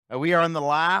We are in the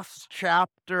last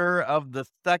chapter of the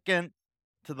second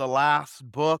to the last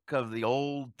book of the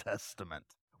Old Testament.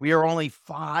 We are only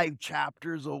 5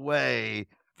 chapters away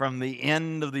from the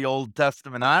end of the Old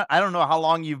Testament. I don't know how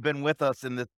long you've been with us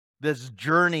in this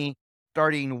journey,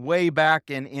 starting way back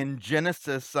in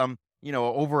Genesis,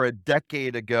 over a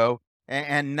decade ago,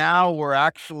 and now we're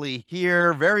actually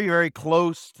here very, very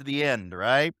close to the end,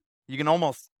 right? You can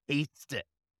almost taste it.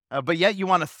 But yet you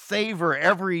want to savor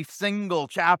every single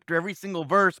chapter, every single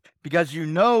verse, because you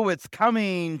know it's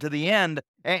coming to the end.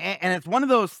 And it's one of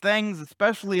those things,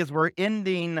 especially as we're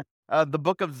ending the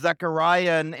book of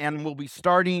Zechariah and we'll be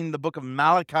starting the book of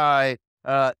Malachi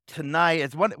tonight.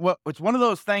 It's one of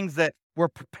those things that we're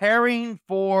preparing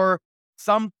for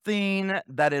something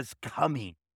that is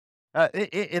coming.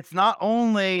 It's not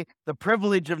only the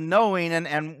privilege of knowing,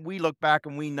 and we look back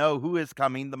and we know who is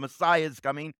coming. The Messiah is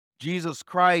coming. Jesus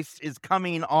Christ is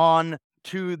coming on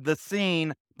to the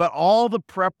scene, but all the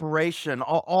preparation,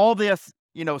 all this,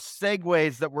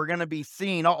 segues that we're going to be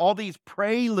seeing, all these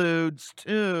preludes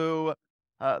to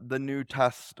the New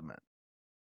Testament.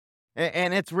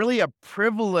 And it's really a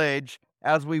privilege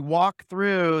as we walk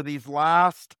through these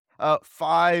last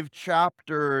 5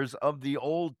 chapters of the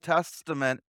Old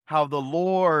Testament, how the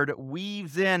Lord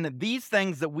weaves in these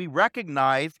things that we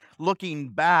recognize looking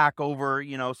back over,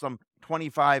 some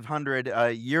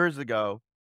 2,500 years ago.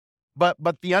 But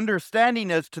the understanding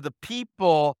is to the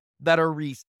people that are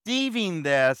receiving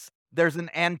this, there's an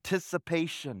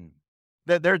anticipation.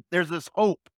 There's this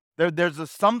hope. There's a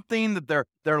something that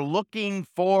they're looking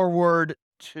forward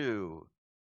to.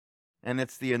 And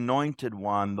it's the anointed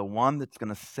one, the one that's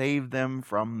going to save them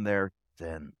from their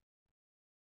sin.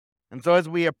 And so as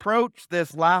we approach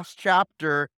this last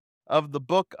chapter of the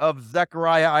book of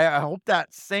Zechariah, I hope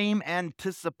that same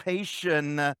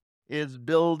anticipation is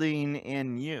building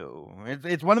in you.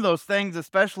 It's one of those things,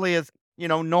 especially as,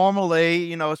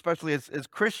 normally, especially as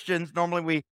Christians,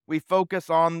 normally we focus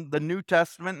on the New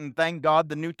Testament, and thank God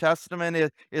the New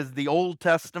Testament is the Old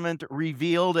Testament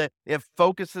revealed. It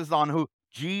focuses on who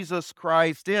Jesus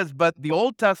Christ is, but the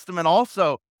Old Testament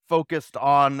also focused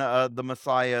on the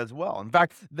Messiah as well. In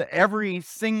fact, every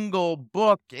single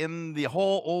book in the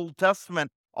whole Old Testament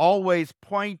always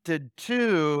pointed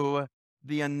to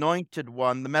the anointed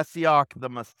one, the Messiah, the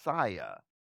Messiah.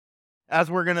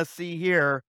 As we're going to see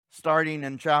here, starting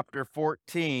in chapter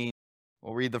 14,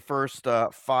 we'll read the first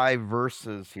 5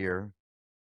 verses here.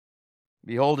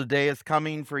 Behold, a day is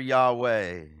coming for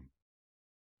Yahweh,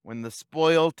 when the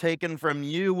spoil taken from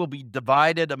you will be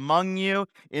divided among you.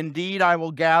 Indeed, I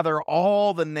will gather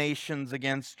all the nations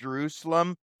against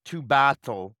Jerusalem to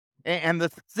battle, and the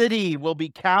city will be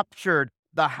captured,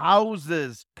 the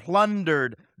houses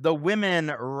plundered, the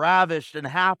women ravished, and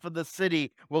half of the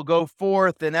city will go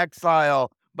forth in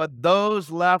exile. But those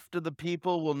left of the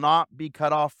people will not be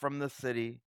cut off from the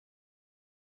city.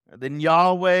 Then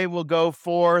Yahweh will go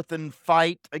forth and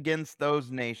fight against those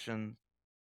nations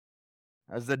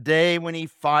as the day when he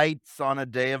fights on a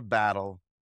day of battle.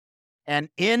 And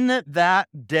in that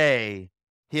day,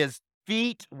 his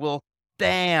feet will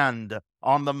stand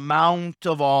on the Mount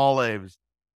of Olives,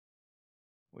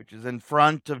 which is in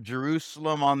front of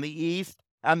Jerusalem on the east.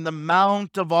 And the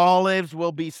Mount of Olives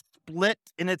will be split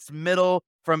in its middle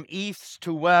from east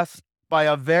to west by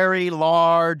a very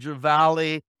large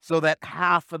valley, so that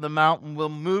half of the mountain will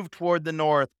move toward the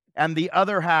north and the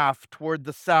other half toward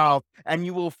the south. And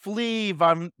you will flee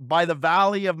by the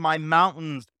valley of my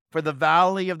mountains, for the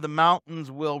valley of the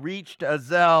mountains will reach to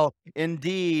Azel.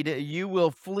 Indeed, you will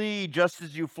flee just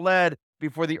as you fled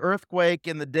before the earthquake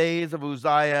in the days of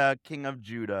Uzziah, king of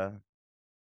Judah.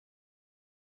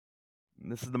 And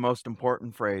this is the most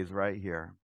important phrase right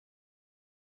here.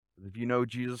 If you know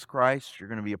Jesus Christ, you're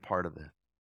going to be a part of this.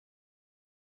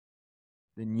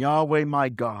 Then Yahweh my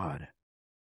God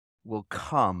will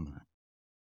come,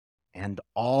 and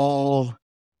all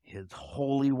his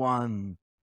holy ones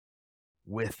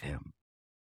with him.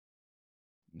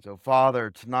 And so,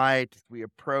 Father, tonight as we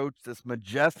approach this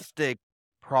majestic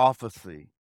prophecy,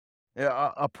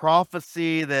 a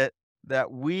prophecy that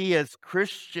we as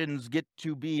Christians get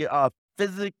to be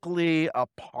physically a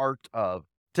part of,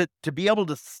 to be able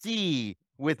to see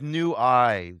with new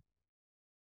eyes.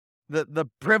 The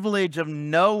privilege of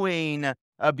knowing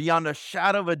beyond a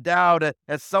shadow of a doubt,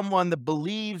 as someone that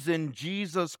believes in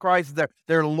Jesus Christ,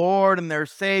 their Lord and their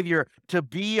Savior, to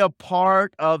be a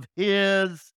part of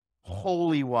his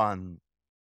Holy One.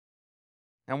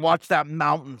 And watch that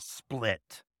mountain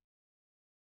split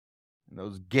and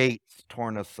those gates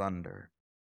torn asunder.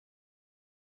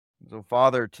 So,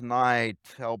 Father, tonight,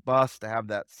 help us to have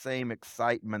that same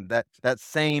excitement, that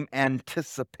same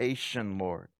anticipation,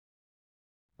 Lord.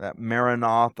 that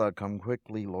Maranatha, come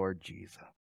quickly, Lord Jesus.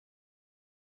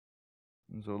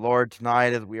 And so, Lord,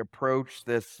 tonight as we approach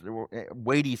this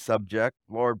weighty subject,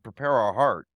 Lord, prepare our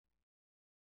heart.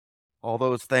 All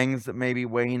those things that may be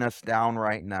weighing us down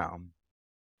right now,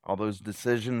 all those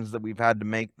decisions that we've had to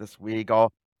make this week,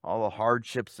 all the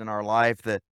hardships in our life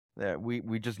that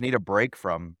we just need a break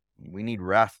from. We need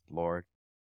rest, Lord.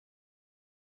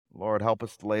 Lord, help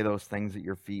us to lay those things at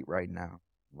your feet right now.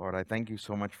 Lord, I thank you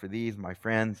so much for these, my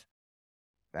friends,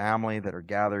 family that are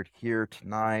gathered here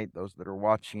tonight, those that are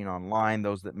watching online,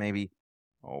 those that may be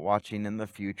watching in the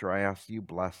future. I ask you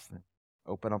bless them.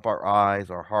 Open up our eyes,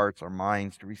 our hearts, our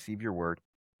minds to receive your word.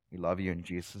 We love you. In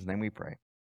Jesus' name we pray.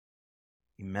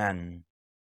 Amen.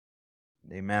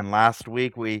 Amen. Last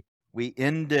week we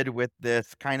ended with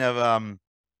this kind of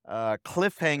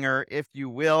cliffhanger, if you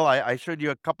will. I showed you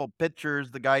a couple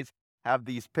pictures. The guys have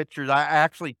these pictures. I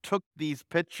actually took these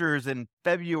pictures in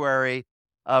February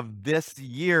of this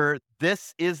year.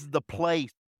 This is the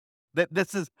place. That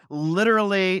this is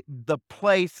literally the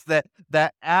place that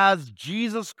as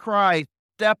Jesus Christ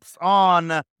steps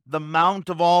on the Mount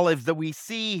of Olives that we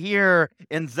see here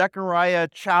in Zechariah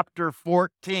chapter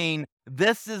 14,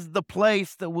 this is the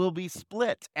place that will be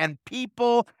split. And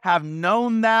people have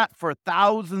known that for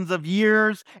thousands of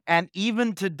years, and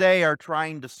even today are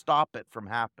trying to stop it from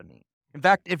happening. In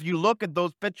fact, if you look at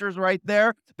those pictures right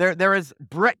there, there is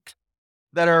bricks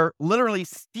that are literally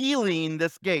sealing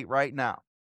this gate right now.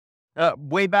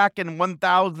 Way back in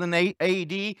 1008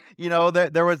 AD,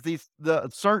 there was the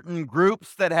certain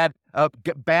groups that had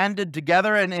banded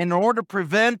together, and in order to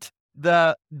prevent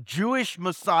the Jewish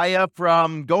Messiah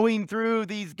from going through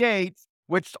these gates,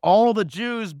 which all the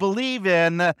Jews believe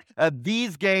in,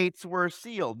 these gates were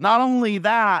sealed. Not only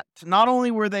that, not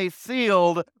only were they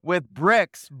sealed with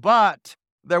bricks, but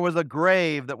there was a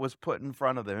grave that was put in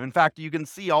front of them. In fact, you can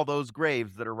see all those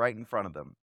graves that are right in front of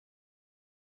them.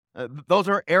 Those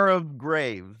are Arab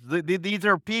graves. These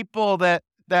are people that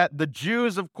the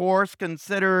Jews, of course,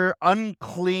 consider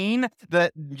unclean,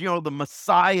 that the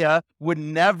Messiah would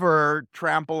never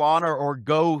trample on or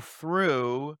go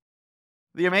through.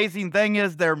 The amazing thing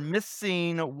is they're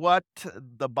missing what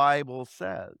the Bible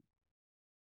says.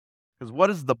 Because what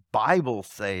does the Bible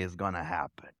say is going to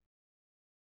happen?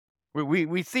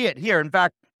 We see it here. In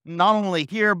fact, not only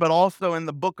here, but also in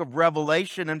the book of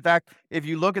Revelation. In fact, if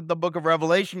you look at the book of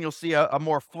Revelation, you'll see a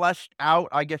more fleshed out,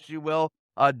 I guess you will,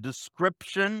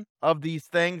 description of these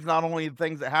things, not only the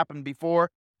things that happened before,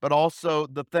 but also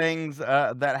the things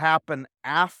that happen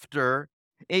after.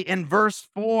 In verse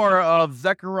 4 of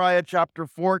Zechariah chapter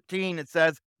 14, it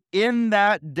says, "In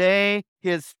that day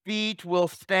his feet will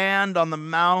stand on the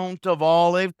Mount of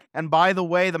Olives." And by the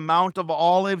way, the Mount of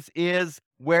Olives is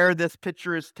where this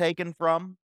picture is taken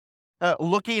from.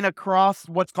 Looking across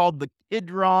what's called the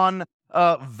Kidron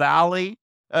Valley,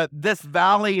 this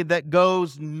valley that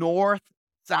goes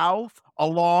north-south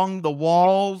along the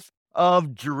walls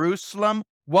of Jerusalem.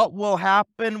 What will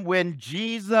happen when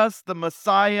Jesus, the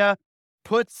Messiah,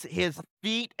 puts his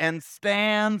feet and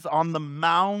stands on the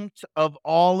Mount of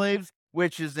Olives,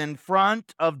 which is in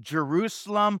front of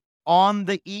Jerusalem on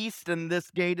the east? And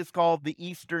this gate is called the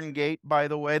Eastern Gate, by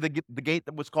the way, the gate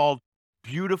that was called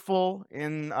Beautiful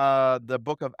in the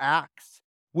book of Acts,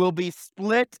 will be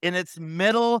split in its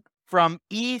middle from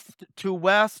east to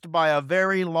west by a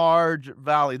very large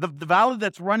valley. The valley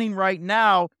that's running right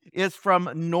now is from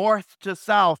north to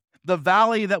south. The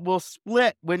valley that will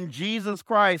split when Jesus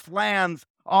Christ lands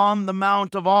on the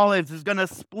Mount of Olives is going to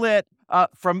split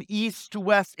from east to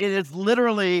west. It is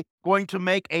literally going to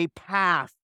make a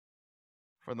path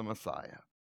for the Messiah.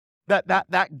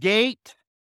 That gate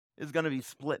is going to be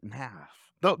split in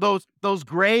half. Those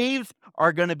graves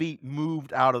are going to be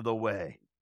moved out of the way.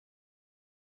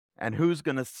 And who's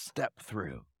going to step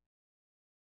through?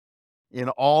 In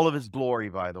all of his glory,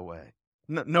 by the way.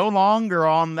 No longer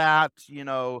on that,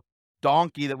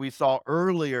 donkey that we saw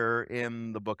earlier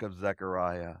in the book of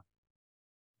Zechariah,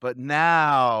 but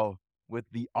now with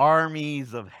the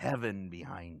armies of heaven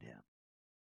behind him.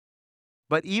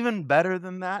 But even better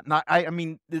than that, I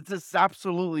mean, this is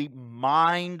absolutely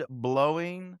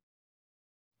mind-blowing.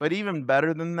 But even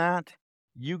better than that,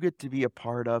 you get to be a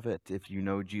part of it if you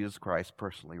know Jesus Christ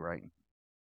personally, right?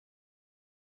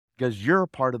 Because you're a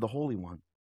part of the Holy One.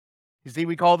 You see,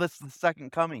 we call this the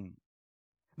second coming.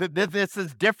 This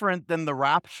is different than the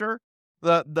rapture.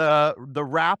 The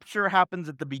rapture happens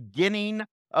at the beginning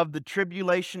of the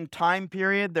tribulation time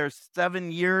period. There's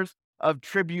 7 years of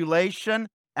tribulation.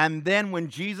 And then when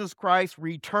Jesus Christ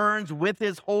returns with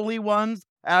his holy ones,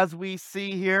 as we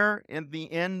see here in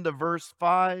the end of verse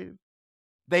 5,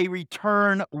 they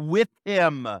return with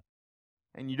him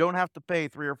and you don't have to pay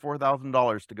 $3,000 or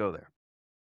 $4,000 to go there.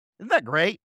 Isn't that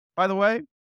great, by the way?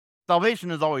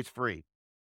 Salvation is always free.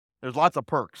 There's lots of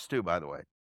perks too, by the way.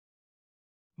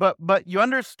 But you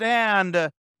understand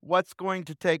what's going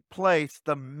to take place.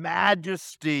 The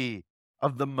majesty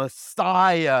of the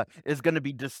Messiah is going to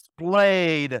be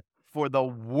displayed for the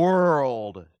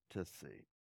world to see.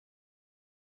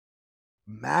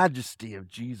 Majesty of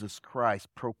Jesus Christ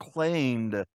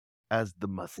proclaimed as the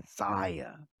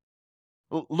Messiah.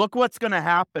 Look what's going to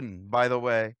happen, by the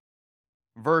way.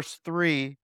 Verse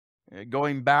 3,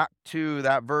 going back to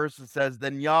that verse, it says,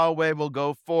 "Then Yahweh will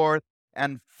go forth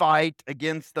and fight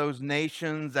against those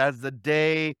nations as the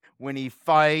day when he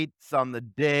fights on the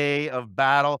day of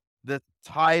battle." The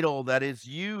title that is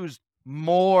used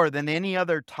more than any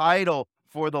other title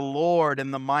for the Lord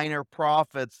in the minor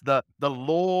prophets, the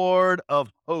Lord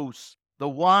of hosts, the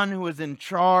one who is in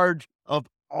charge of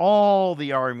all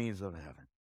the armies of heaven.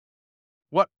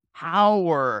 What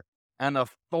power and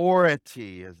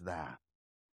authority is that?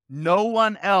 No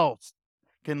one else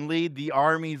can lead the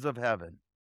armies of heaven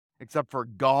except for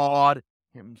God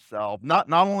himself. Not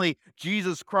only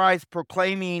Jesus Christ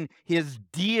proclaiming his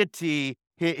deity,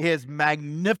 his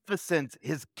magnificence,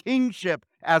 his kingship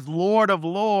as Lord of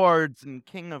lords and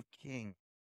King of kings,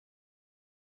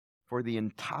 for the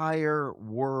entire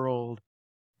world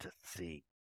to see.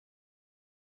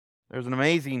 There's an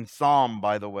amazing psalm,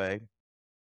 by the way,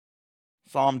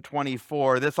 Psalm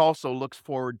 24. This also looks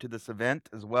forward to this event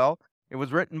as well. It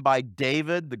was written by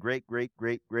David, the great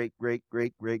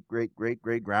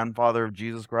grandfather of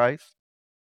Jesus Christ.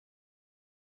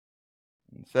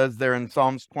 It says there in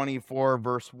Psalms 24,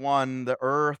 verse 1, "The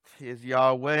earth is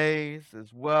Yahweh's,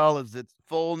 as well as its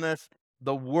fullness,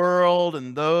 the world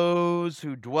and those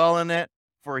who dwell in it.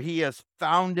 For he has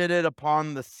founded it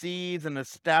upon the seas and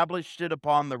established it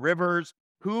upon the rivers.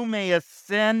 Who may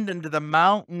ascend into the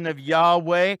mountain of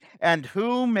Yahweh, and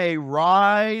who may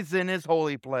rise in his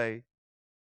holy place?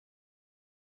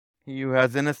 He who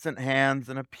has innocent hands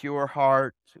and a pure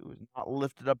heart, who has not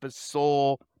lifted up his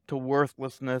soul to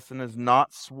worthlessness and has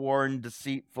not sworn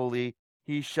deceitfully,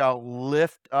 he shall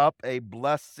lift up a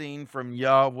blessing from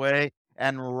Yahweh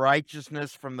and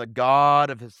righteousness from the God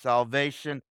of his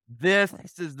salvation. This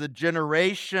is the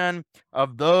generation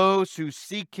of those who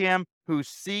seek him, who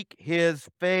seek his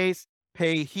face.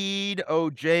 Pay heed, O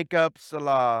Jacob,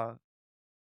 Selah."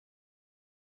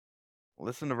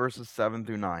 Listen to verses 7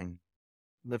 through 9.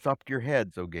 "Lift up your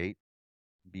heads, O gate.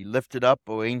 Be lifted up,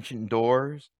 O ancient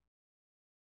doors,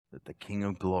 that the King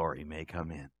of glory may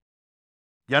come in."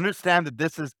 You understand that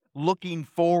this is looking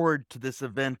forward to this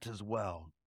event as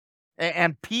well.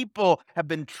 And people have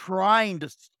been trying to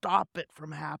stop it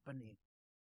from happening.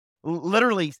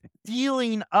 Literally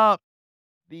sealing up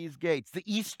these gates, the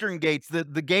eastern gates,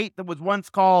 the gate that was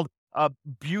once called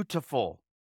Beautiful.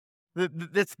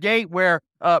 This gate where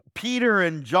Peter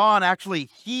and John actually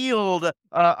healed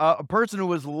a person who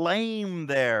was lame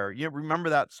there. You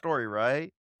remember that story,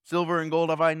 right? "Silver and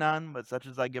gold have I none, but such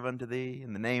as I give unto thee.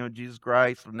 In the name of Jesus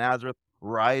Christ of Nazareth,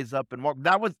 rise up and walk."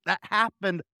 That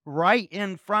happened right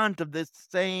in front of this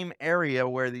same area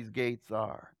where these gates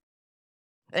are.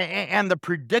 And the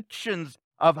predictions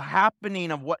of happening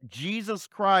of what Jesus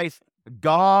Christ,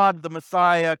 God the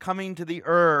Messiah, coming to the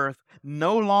earth,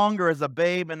 no longer as a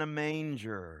babe in a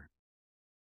manger,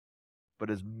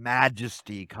 but as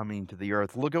majesty coming to the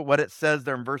earth. Look at what it says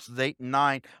there in verses 8 and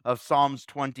 9 of Psalms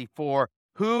 24.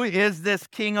 Who is this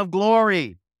King of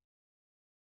glory?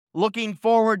 Looking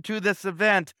forward to this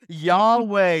event.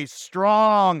 Yahweh,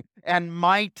 strong and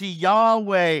mighty.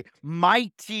 Yahweh,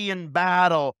 mighty in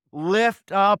battle.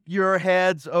 Lift up your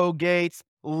heads, O gates.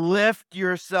 Lift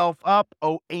yourself up,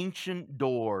 O ancient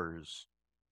doors.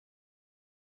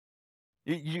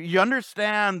 You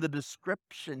understand the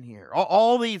description here.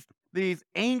 All these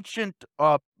ancient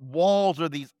walls or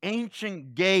these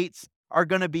ancient gates are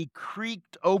going to be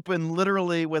creaked open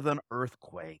literally with an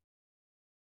earthquake,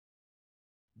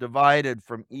 divided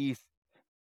from east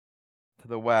to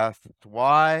the west.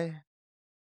 Why?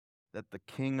 That the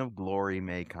King of glory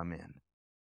may come in.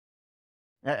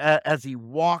 As he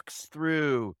walks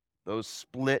through those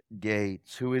split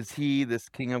gates, who is he, this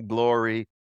King of glory?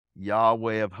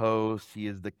 Yahweh of hosts, he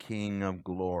is the King of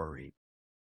glory.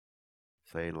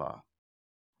 Selah.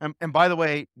 And by the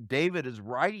way, David is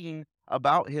writing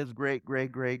about his great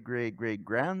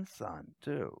grandson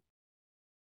too.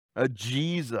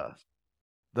 Jesus,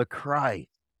 the Christ,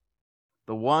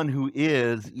 the one who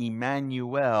is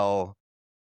Emmanuel,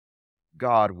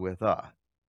 God with us.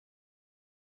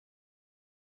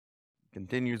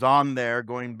 Continues on there,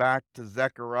 going back to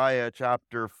Zechariah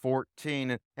chapter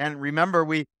 14. And remember,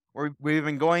 we We've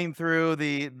been going through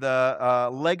the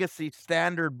Legacy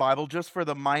Standard Bible just for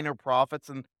the minor prophets,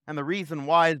 and the reason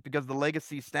why is because the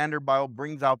Legacy Standard Bible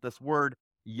brings out this word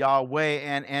Yahweh,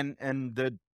 and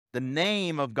the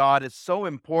name of God is so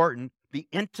important. The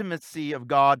intimacy of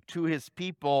God to His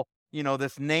people,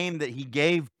 this name that He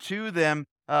gave to them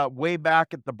way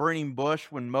back at the burning bush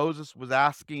when Moses was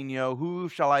asking, who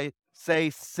shall I say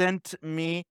sent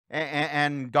me?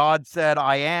 And God said,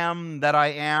 "I am that I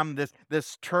am."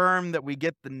 This term that we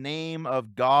get the name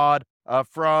of God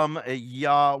from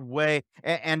Yahweh,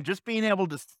 and just being able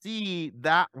to see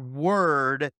that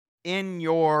word in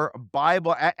your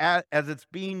Bible as it's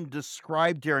being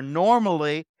described here.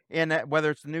 Normally, in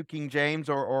whether it's the New King James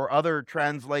or other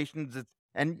translations, it's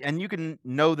and you can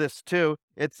know this too.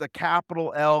 It's a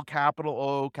capital L, capital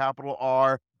O, capital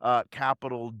R,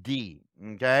 capital D.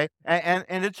 Okay, and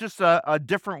it's just a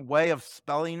different way of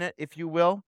spelling it, if you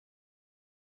will.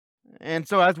 And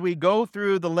so, as we go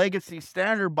through the Legacy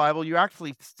Standard Bible, you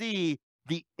actually see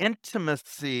the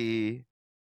intimacy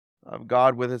of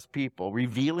God with His people,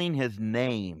 revealing His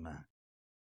name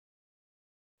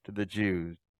to the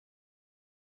Jews.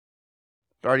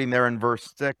 Starting there in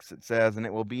verse 6, it says, "And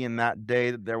it will be in that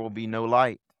day that there will be no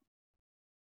light.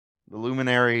 The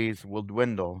luminaries will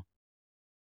dwindle.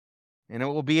 And it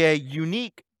will be a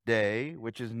unique day,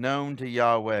 which is known to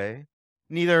Yahweh,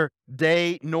 neither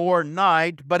day nor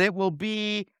night, but it will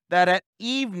be that at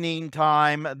evening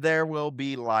time there will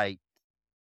be light."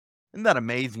 Isn't that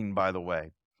amazing, by the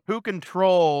way? Who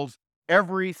controls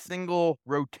every single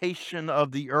rotation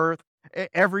of the earth,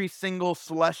 every single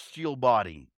celestial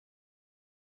body?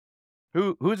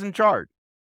 Who's in charge?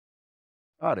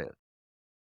 God is.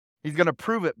 He's going to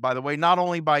prove it, by the way, not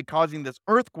only by causing this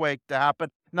earthquake to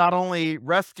happen, not only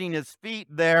resting His feet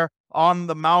there on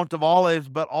the Mount of Olives,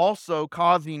 but also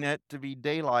causing it to be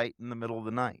daylight in the middle of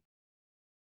the night.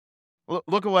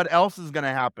 Look at what else is going to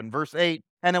happen. Verse 8,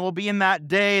 "And it will be in that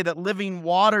day that living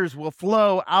waters will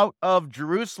flow out of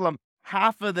Jerusalem,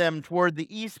 half of them toward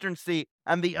the eastern sea,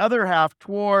 and the other half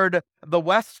toward the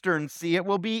western sea. It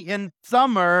will be in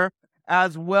summer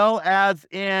as well as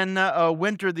in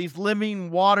winter." These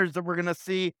living waters that we're going to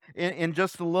see in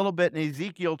just a little bit in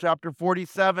Ezekiel chapter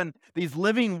 47, these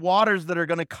living waters that are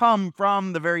going to come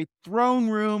from the very throne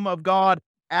room of God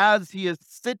as He is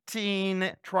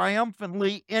sitting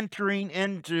triumphantly entering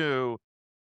into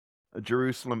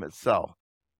Jerusalem itself.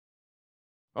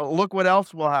 Oh, look what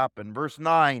else will happen. Verse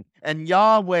 9, "And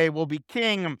Yahweh will be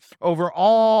king over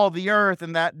all the earth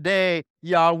in that day.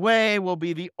 Yahweh will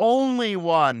be the only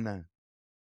one,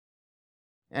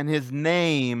 and His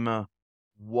name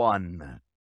one."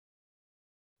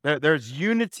 There's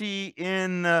unity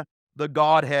in the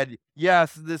Godhead.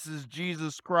 Yes, this is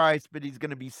Jesus Christ, but He's going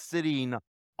to be sitting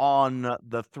on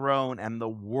the throne, and the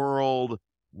world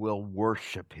will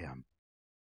worship Him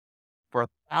for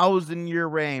 1,000-year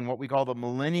reign, what we call the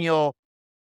millennial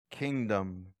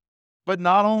kingdom. But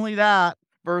not only that,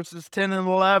 verses 10 and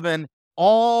 11,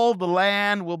 "All the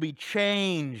land will be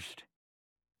changed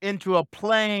into a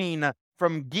plain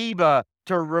from Geba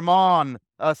to Rimmon,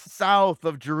 south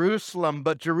of Jerusalem.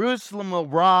 But Jerusalem will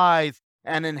rise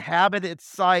and inhabit its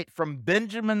site from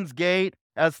Benjamin's gate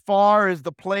as far as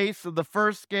the place of the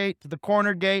first gate to the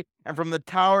corner gate, and from the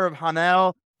tower of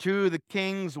Hanel to the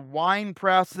king's wine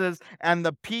presses, and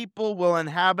the people will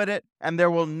inhabit it, and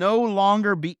there will no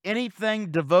longer be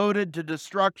anything devoted to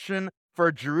destruction,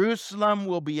 for Jerusalem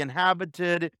will be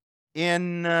inhabited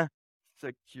in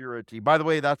security." By the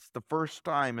way, that's the first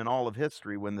time in all of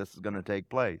history when this is going to take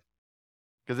place.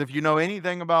 Because if you know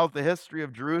anything about the history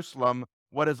of Jerusalem,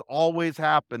 what has always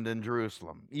happened in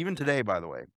Jerusalem, even today, by the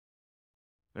way,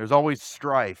 there's always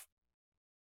strife.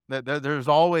 There's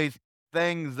always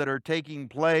things that are taking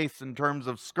place in terms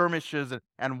of skirmishes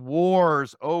and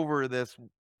wars over this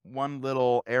one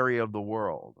little area of the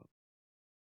world,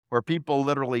 where people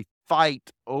literally fight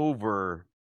over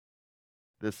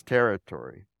this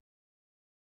territory.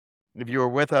 If you were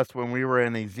with us when we were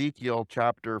in Ezekiel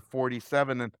chapter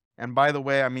 47, and by the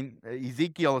way, I mean,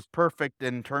 Ezekiel is perfect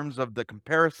in terms of the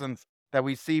comparisons that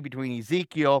we see between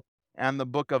Ezekiel and the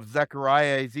book of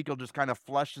Zechariah. Ezekiel just kind of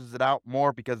fleshes it out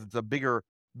more because it's a bigger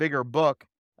book.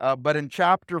 But in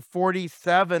chapter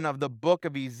 47 of the book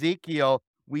of Ezekiel,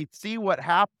 we see what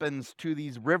happens to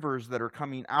these rivers that are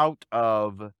coming out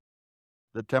of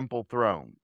the temple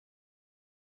throne.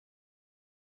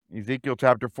 Ezekiel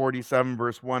chapter 47,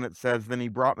 verse 1, it says, "Then he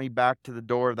brought me back to the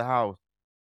door of the house.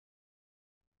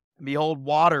 And behold,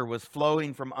 water was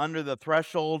flowing from under the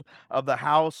threshold of the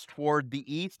house toward the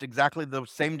east," exactly the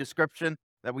same description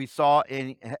that we saw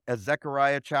in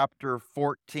Zechariah chapter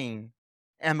 14.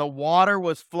 and the water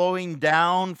was flowing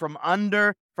down from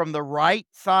under, from the right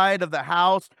side of the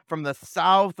house, from the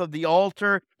south of the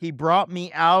altar. He brought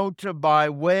me out by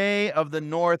way of the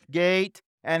north gate,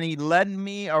 and he led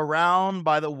me around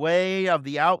by the way of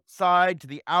the outside to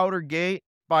the outer gate,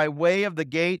 by way of the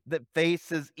gate that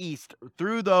faces east,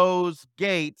 through those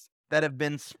gates that have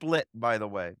been split, by the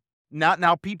way.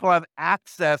 Now people have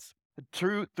access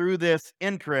through this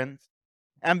entrance,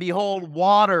 and behold,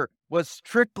 water was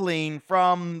trickling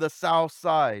from the south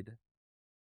side.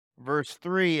 Verse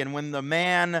 3, and when the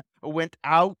man went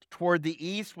out toward the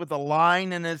east with a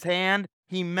line in his hand,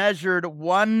 he measured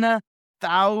 1,000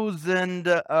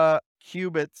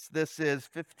 cubits. This is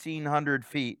 1,500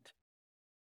 feet.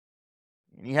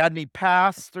 And he had me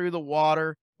pass through the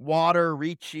water, water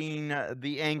reaching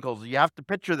the ankles. You have to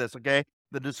picture this, okay?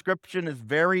 The description is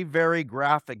very, very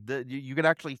graphic. You can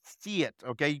actually see it,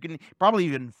 okay? You can probably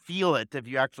even feel it if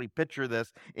you actually picture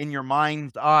this in your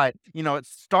mind's eye. You know, it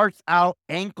starts out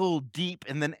ankle deep,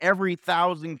 and then every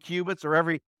 1,000 cubits or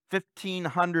every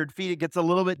 1,500 feet, it gets a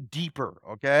little bit deeper,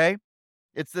 okay?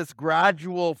 It's this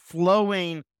gradual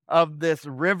flowing of this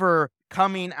river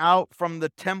coming out from the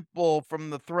temple,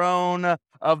 from the throne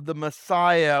of the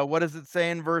Messiah. What does it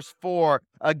say in verse 4?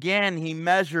 Again, he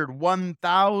measured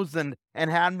 1,000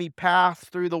 and had me pass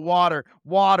through the water,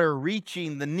 water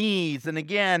reaching the knees. And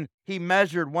again, he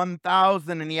measured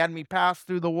 1,000 and he had me pass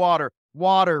through the water,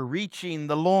 water reaching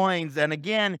the loins. And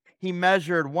again, he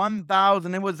measured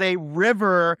 1,000. It was a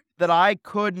river that I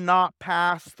could not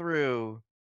pass through,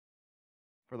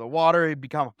 for the water had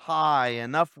become high,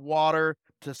 enough water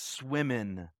to swim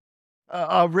in.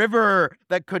 A river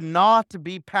that could not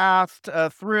be passed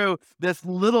through. This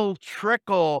little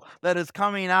trickle that is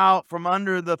coming out from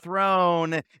under the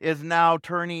throne is now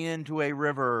turning into a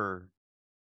river.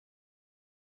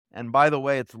 And by the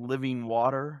way, it's living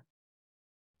water,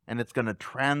 and it's going to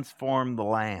transform the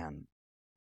land.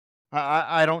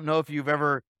 I don't know if you've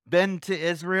ever been to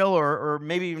Israel or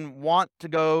maybe even want to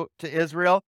go to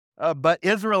Israel. But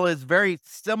Israel is very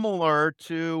similar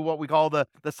to what we call the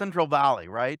Central Valley,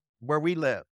 right? Where we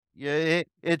live.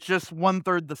 It's just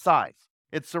 1/3 the size.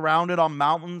 It's surrounded on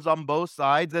mountains on both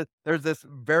sides. There's this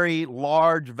very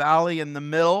large valley in the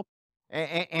middle.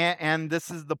 And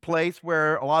this is the place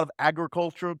where a lot of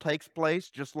agriculture takes place,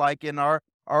 just like in our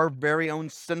very own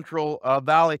Central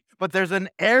Valley. But there's an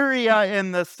area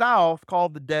in the south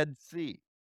called the Dead Sea,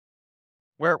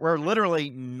 where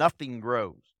literally nothing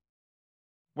grows.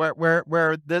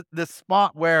 Where this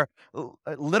spot where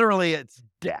literally it's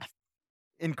death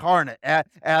incarnate,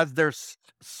 as there's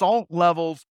salt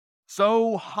levels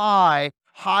so high,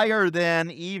 higher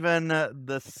than even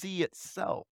the sea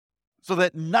itself, so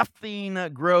that nothing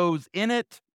grows in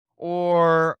it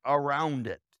or around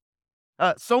it.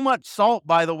 So much salt,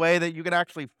 by the way, that you can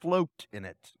actually float in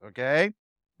it, okay?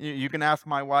 You can ask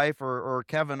my wife or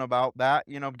Kevin about that,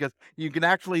 because you can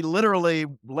actually literally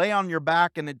lay on your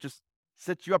back and it just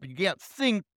sits you up. You can't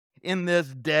sink in this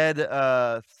dead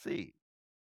sea.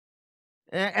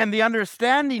 And the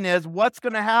understanding is what's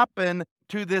going to happen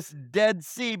to this Dead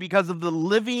Sea because of the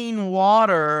living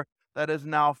water that is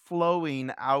now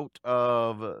flowing out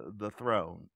of the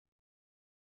throne.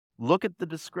 Look at the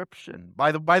description.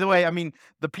 By the way, I mean,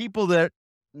 the people that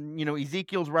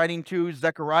Ezekiel's writing to,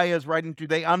 Zechariah is writing to,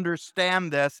 they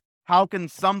understand this. How can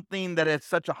something that has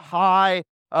such a high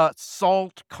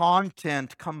salt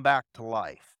content come back to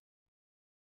life?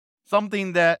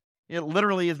 Something that it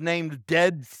literally is named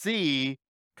Dead Sea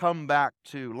come back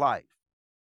to life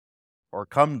or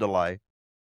come to life.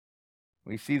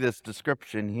 We see this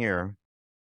description here.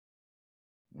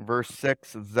 Verse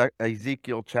 6 of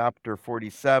Ezekiel chapter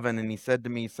 47, and he said to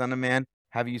me, Son of man,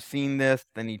 have you seen this?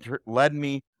 Then he led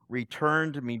me,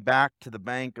 returned me back to the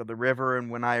bank of the river, and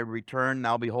when I returned,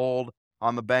 now behold,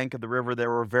 on the bank of the river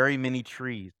there were very many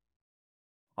trees,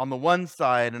 on the one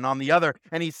side and on the other.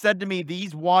 And he said to me,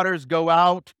 these waters go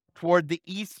out toward the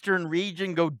eastern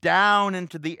region, go down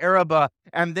into the Arabah,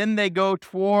 and then they go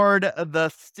toward the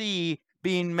sea,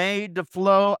 being made to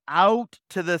flow out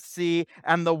to the sea,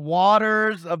 and the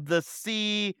waters of the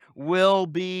sea will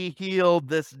be healed.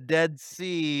 This Dead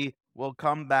Sea will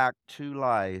come back to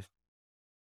life.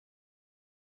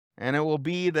 And it will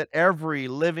be that every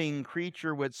living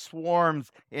creature which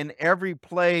swarms in every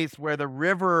place where the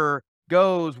river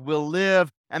goes will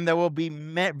live, and there will be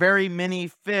very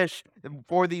many fish,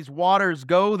 for these waters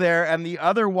go there, and the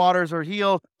other waters are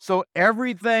healed. So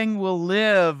everything will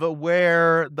live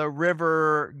where the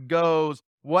river goes.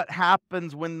 What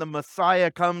happens when the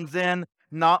Messiah comes in?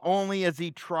 Not only is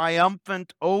he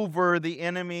triumphant over the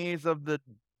enemies of the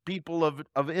people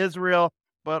of Israel,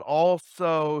 but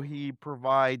also he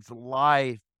provides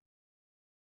life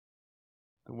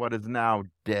to what is now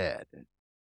dead.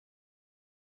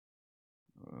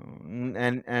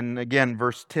 And again,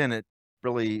 verse 10, it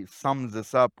really sums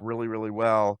this up really, really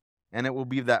well. And it will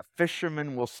be that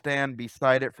fishermen will stand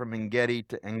beside it from Engedi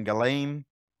to Engalim.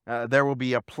 There will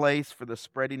be a place for the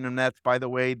spreading of nets. By the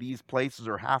way, these places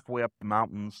are halfway up the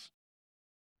mountains.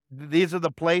 These are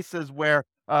the places where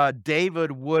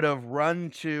David would have run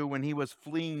to when he was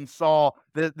fleeing Saul.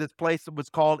 This place was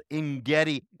called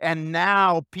Engedi. And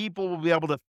now people will be able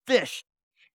to fish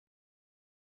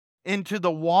into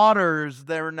the waters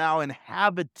that are now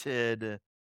inhabited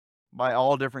by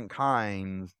all different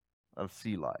kinds of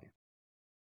sea life.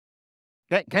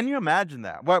 Can you imagine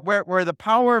that? Where the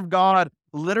power of God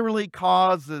literally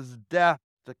causes death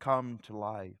to come to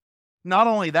life. Not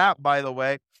only that, by the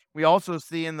way, we also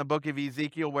see in the book of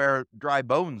Ezekiel where dry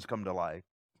bones come to life.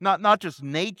 Not just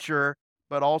nature,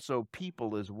 but also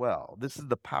people as well. This is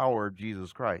the power of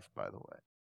Jesus Christ, by the way.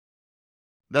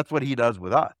 That's what he does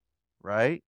with us,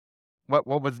 right? What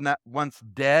was not once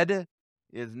dead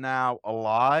is now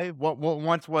alive. What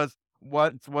once was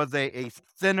a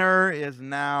sinner is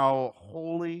now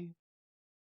holy.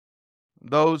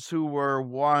 Those who were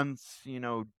once,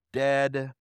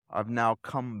 dead have now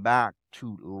come back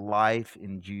to life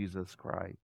in Jesus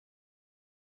Christ.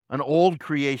 An old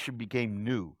creation became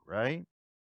new, right?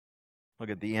 Look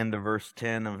at the end of verse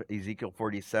 10 of Ezekiel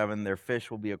 47. Their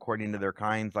fish will be according to their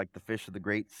kinds, like the fish of the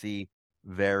great sea,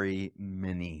 very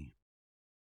many.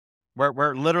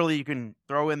 Where literally you can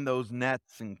throw in those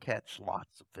nets and catch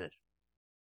lots of fish.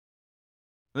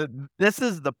 This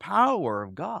is the power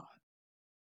of God.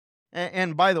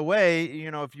 And by the way,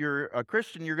 if you're a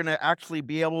Christian, you're going to actually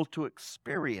be able to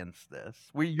experience this.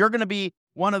 You're going to be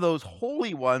one of those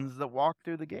holy ones that walk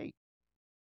through the gate.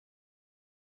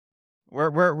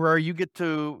 Where you get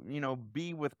to,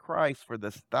 be with Christ for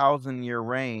this 1,000-year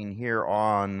reign here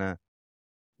on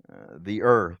the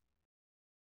earth.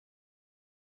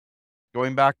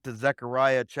 Going back to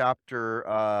Zechariah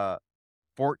chapter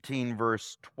 14,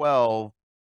 verse 12,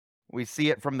 we see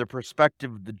it from the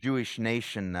perspective of the Jewish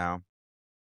nation now.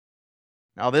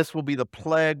 Now this will be the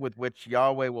plague with which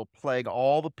Yahweh will plague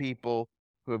all the people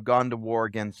who have gone to war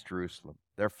against Jerusalem.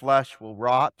 Their flesh will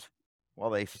rot while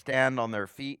they stand on their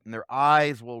feet, and their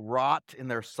eyes will rot in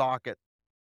their socket,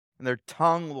 and their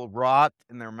tongue will rot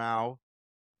in their mouth.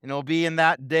 And it will be in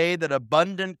that day that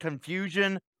abundant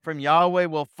confusion from Yahweh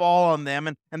will fall on them,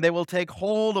 and they will take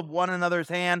hold of one another's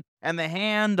hand, and the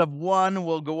hand of one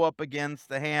will go up against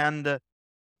the hand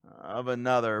of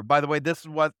another. By the way, this is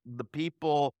what the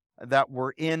people that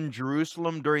were in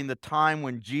Jerusalem during the time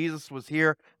when Jesus was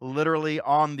here, literally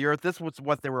on the earth, this was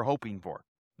what they were hoping for.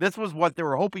 This was what they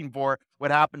were hoping for would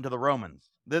happen to the Romans.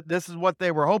 This is what they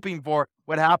were hoping for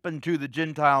would happen to the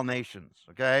Gentile nations,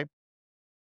 okay?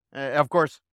 Of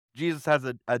course, Jesus has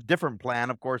a different plan.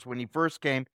 Of course, when he first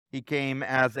came, he came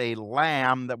as a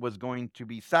lamb that was going to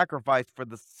be sacrificed for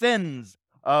the sins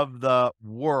of the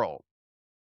world.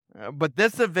 But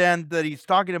this event that he's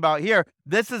talking about here,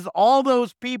 this is all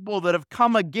those people that have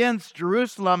come against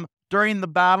Jerusalem during the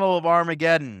Battle of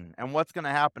Armageddon. And what's going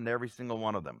to happen to every single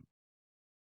one of them?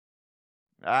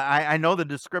 I know the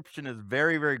description is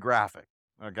very, very graphic,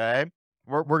 okay?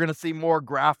 We're going to see more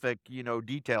graphic,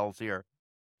 details here.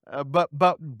 But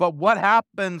what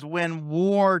happens when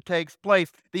war takes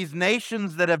place? These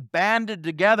nations that have banded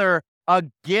together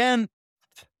against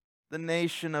the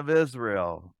nation of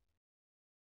Israel.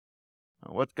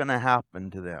 What's going to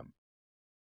happen to them?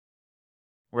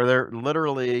 Where they're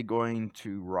literally going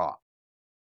to rot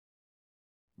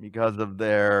because of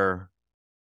their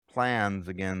plans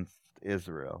against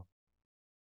Israel.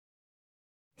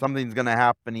 Something's going to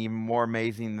happen even more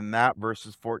amazing than that.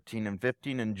 Verses 14 and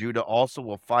 15. And Judah also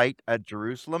will fight at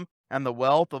Jerusalem, and the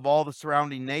wealth of all the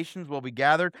surrounding nations will be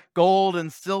gathered, gold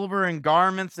and silver and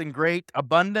garments in great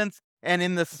abundance. And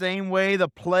in the same way, the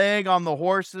plague on the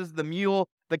horses, the mule,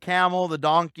 the camel, the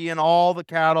donkey, and all the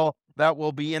cattle that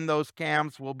will be in those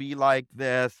camps will be like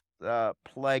this.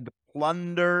 Plague,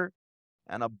 plunder,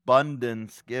 and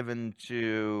abundance given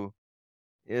to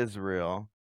Israel.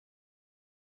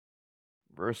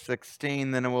 Verse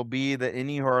 16, then it will be that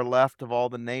any who are left of all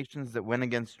the nations that went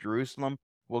against Jerusalem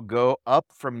will go up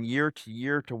from year to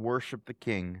year to worship the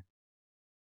King,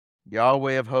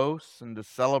 Yahweh of hosts, and to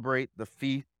celebrate the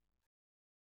feast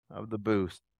of the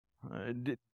booths.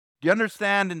 Do you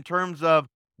understand in terms of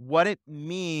what it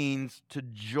means to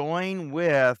join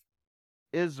with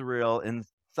Israel in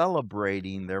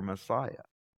celebrating their Messiah?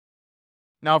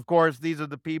 Now, of course, these are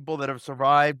the people that have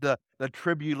survived the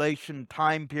tribulation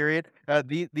time period.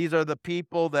 These are the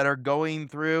people that are going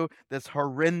through this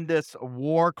horrendous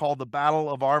war called the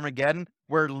Battle of Armageddon,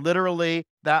 where literally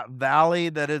that valley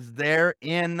that is there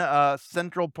in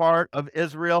central part of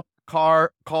Israel,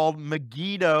 called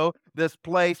Megiddo, this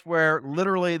place where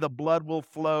literally the blood will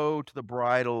flow to the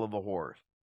bridle of a horse.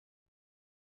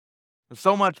 There's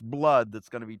so much blood that's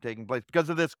going to be taking place because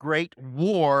of this great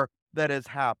war that is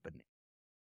happening.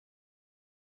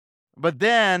 But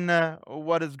then,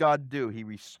 what does God do? He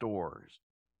restores.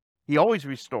 He always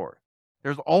restores.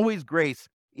 There's always grace,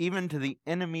 even to the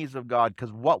enemies of God,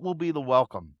 because what will be the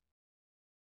welcome?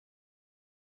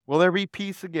 Will there be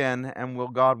peace again, and will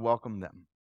God welcome them?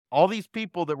 All these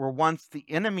people that were once the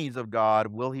enemies of God,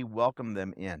 will He welcome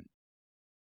them in?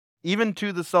 Even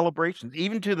to the celebrations,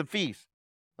 even to the feast.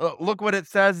 Look what it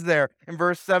says there in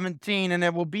verse 17. And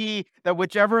it will be that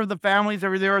whichever of the families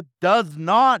over the earth does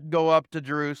not go up to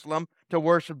Jerusalem to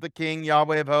worship the King,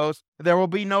 Yahweh of hosts, there will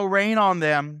be no rain on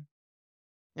them.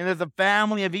 And if the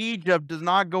family of Egypt does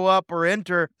not go up or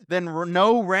enter, then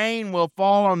no rain will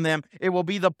fall on them. It will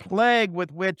be the plague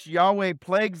with which Yahweh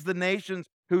plagues the nations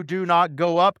who do not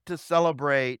go up to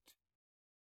celebrate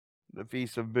the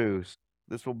Feast of Booths.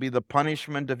 This will be the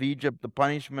punishment of Egypt, the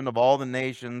punishment of all the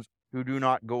nations who do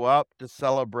not go up to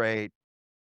celebrate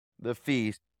the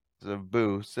Feast of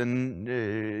Booths.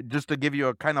 And just to give you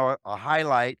a kind of a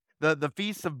highlight, the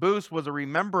Feast of Booths was a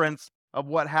remembrance of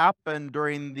what happened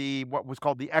during what was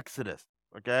called the Exodus.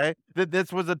 Okay,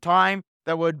 this was a time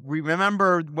that would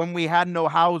remember when we had no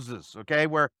houses. Okay,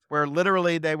 where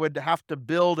literally they would have to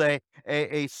build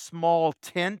a small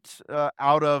tent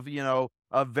out of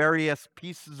various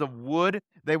pieces of wood.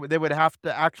 They would have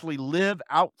to actually live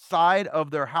outside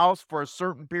of their house for a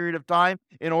certain period of time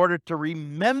in order to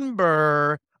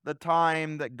remember the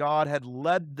time that God had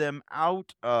led them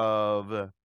out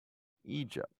of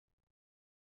Egypt.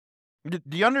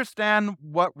 Do you understand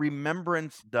what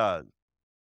remembrance does?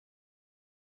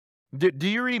 Do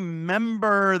you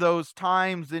remember those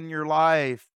times in your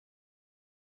life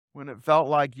when it felt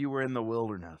like you were in the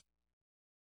wilderness?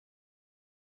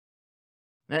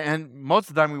 And most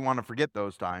of the time we want to forget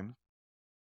those times.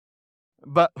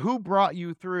 But who brought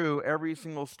you through every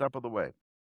single step of the way?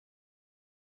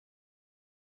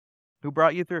 Who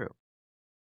brought you through?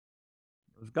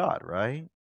 It was God, right?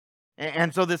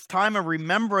 And so this time of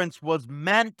remembrance was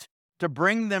meant to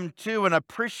bring them to an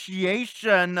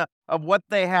appreciation of what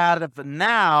they had of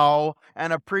now,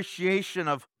 an appreciation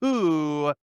of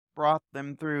who brought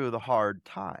them through the hard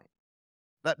time.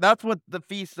 That's what the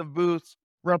Feast of Booths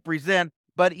represent.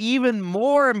 But even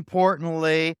more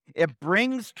importantly, it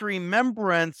brings to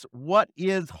remembrance what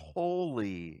is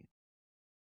holy,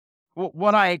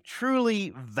 what I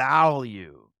truly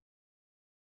value.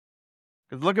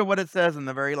 Because look at what it says in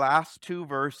the very last two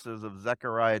verses of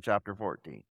Zechariah chapter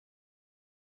 14.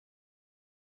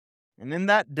 And in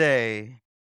that day,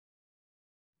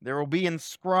 there will be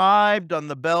inscribed on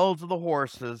the bells of the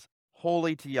horses,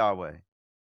 holy to Yahweh.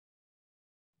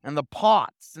 And the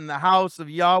pots in the house of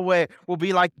Yahweh will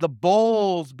be like the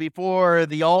bowls before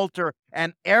the altar.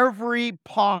 And every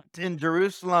pot in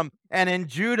Jerusalem and in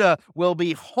Judah will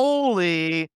be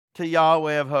holy to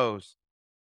Yahweh of hosts.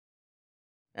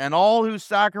 And all who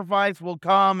sacrifice will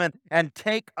come and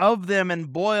take of them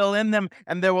and boil in them,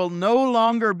 and there will no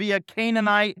longer be a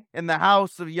Canaanite in the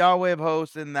house of Yahweh of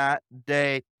hosts in that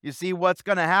day. You see, what's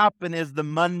going to happen is the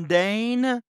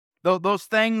mundane, those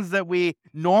things that we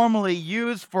normally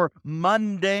use for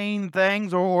mundane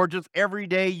things or just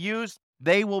everyday use,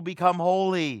 they will become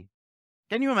holy.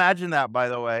 Can you imagine that, by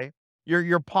the way?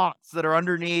 Your pots that are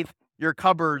underneath your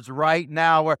cupboards right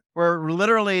now, where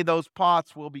literally those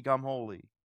pots will become holy.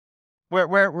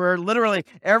 Where literally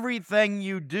everything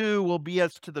you do will be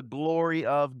as to the glory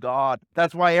of God.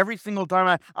 That's why every single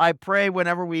time I pray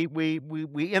whenever we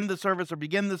end the service or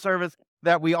begin the service,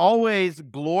 that we always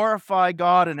glorify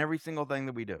God in every single thing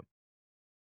that we do.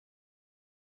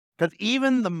 Because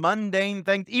even the mundane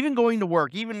things, even going to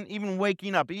work, even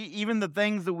waking up, even the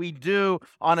things that we do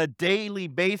on a daily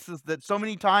basis that so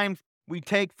many times we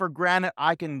take for granted,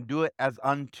 I can do it as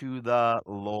unto the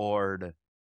Lord.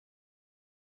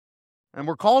 And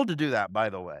we're called to do that, by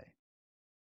the way.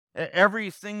 Every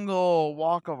single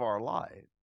walk of our life,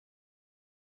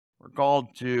 we're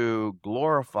called to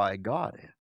glorify God.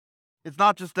 It's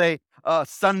not just a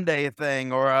Sunday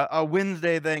thing or a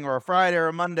Wednesday thing or a Friday or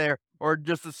a Monday or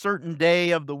just a certain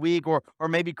day of the week or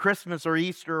maybe Christmas or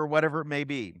Easter or whatever it may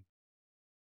be.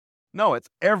 No, it's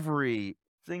every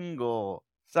single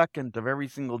second of every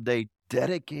single day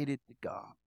dedicated to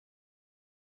God.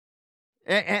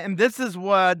 And this is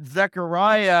what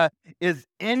Zechariah is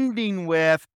ending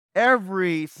with.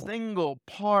 Every single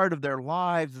part of their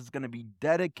lives is going to be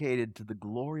dedicated to the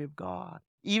glory of God,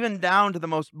 even down to the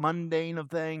most mundane of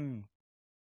things,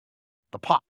 the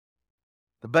pot,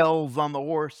 the bells on the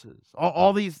horses,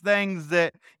 all these things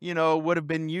that, would have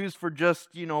been used for just,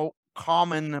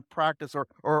 common practice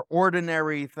or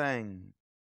ordinary things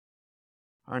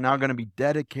are now going to be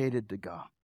dedicated to God.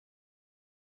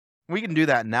 We can do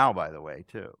that now, by the way,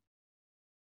 too.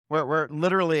 Where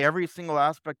literally every single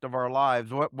aspect of our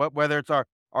lives, whether it's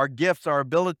our gifts, our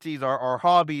abilities, our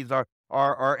hobbies,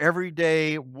 our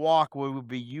everyday walk, we will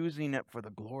be using it for the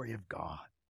glory of God.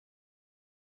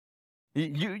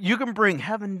 You can bring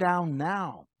heaven down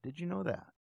now. Did you know that?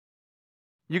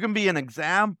 You can be an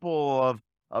example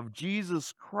of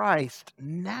Jesus Christ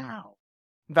now.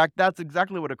 In fact, that's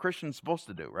exactly what a Christian's supposed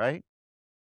to do, right?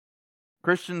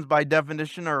 Christians, by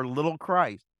definition, are little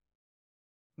Christ.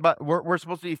 But we're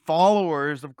supposed to be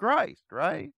followers of Christ,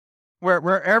 right?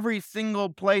 Where every single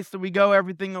place that we go,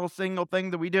 every single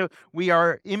thing that we do, we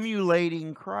are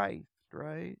emulating Christ,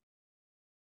 right?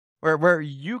 Where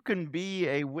you can be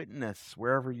a witness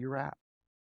wherever you're at.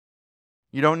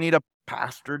 You don't need a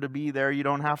pastor to be there. You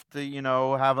don't have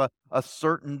to, have a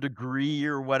certain degree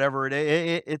or whatever it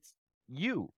is. It's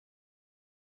you.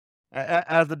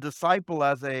 As a disciple,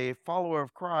 as a follower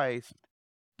of Christ,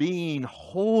 being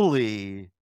holy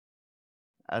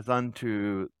as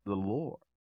unto the Lord.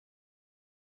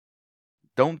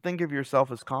 Don't think of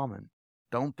yourself as common.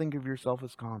 Don't think of yourself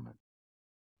as common.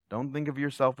 Don't think of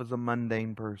yourself as a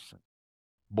mundane person,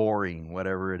 boring,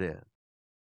 whatever it is.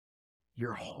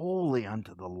 You're holy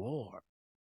unto the Lord.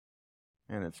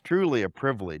 And it's truly a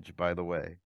privilege, by the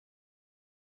way.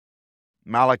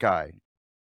 Malachi,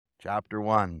 chapter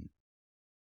 1.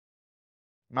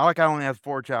 Malachi only has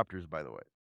 4 chapters, by the way.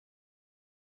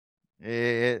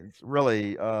 It's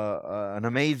really an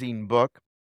amazing book.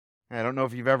 I don't know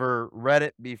if you've ever read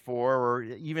it before or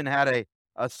even had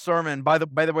a sermon. By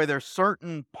the way, there's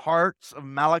certain parts of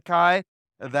Malachi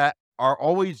that are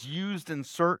always used in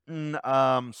certain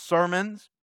sermons.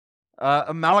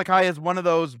 Malachi is one of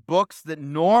those books that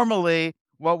normally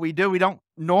what we do, we don't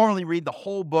normally read the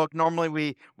whole book. Normally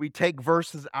we take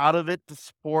verses out of it to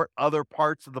support other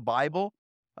parts of the Bible.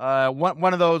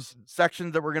 One of those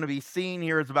sections that we're going to be seeing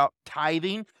here is about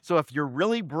tithing. So if you're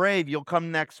really brave, you'll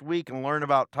come next week and learn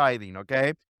about tithing,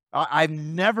 okay? I've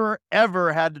never,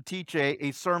 ever had to teach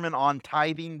a sermon on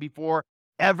tithing before,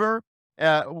 ever.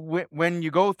 When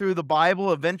you go through the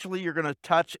Bible, eventually you're going to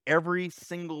touch every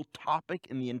single topic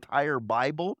in the entire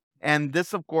Bible. And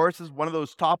this, of course, is one of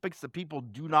those topics that people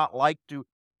do not like to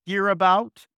hear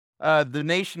about. The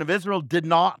nation of Israel did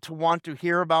not want to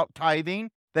hear about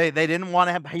tithing. They didn't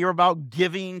want to hear about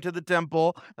giving to the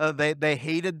temple. They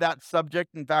hated that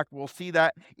subject. In fact, we'll see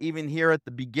that even here at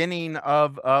the beginning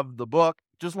of the book,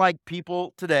 just like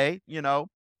people today,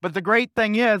 But the great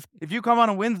thing is, if you come on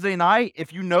a Wednesday night,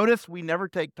 if you notice, we never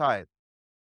take tithe.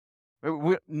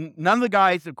 None of the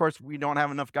guys, of course, we don't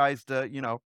have enough guys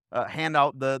to, hand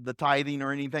out the tithing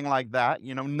or anything like that.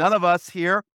 None of us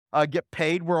here get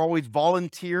paid. We're always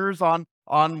volunteers on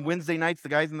Wednesday nights. The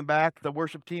guys in the back, the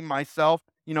worship team, myself,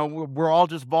 we're all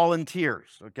just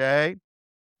volunteers, okay?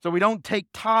 So we don't take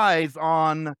tithes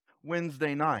on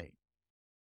Wednesday night.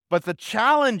 But the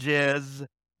challenge is,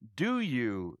 do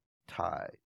you tithe?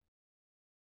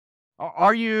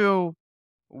 Are you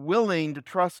willing to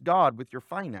trust God with your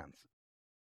finances?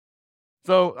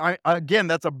 So again,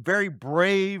 that's a very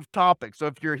brave topic. So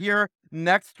if you're here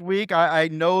next week, I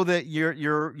know that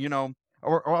you're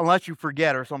or unless you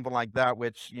forget or something like that,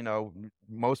 which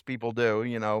most people do,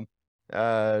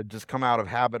 just come out of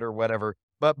habit or whatever.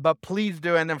 But please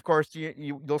do, and of course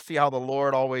you'll see how the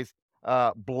Lord always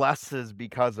blesses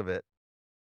because of it.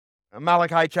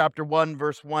 Malachi chapter 1,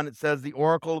 verse 1, it says, the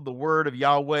oracle of the word of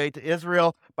Yahweh to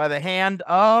Israel by the hand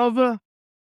of...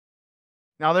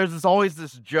 Now, there's always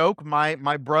this joke. My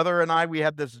brother and I, we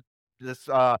had this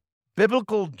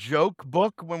biblical joke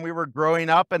book when we were growing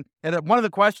up, and one of the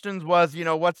questions was,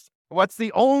 what's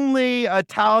the only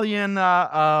Italian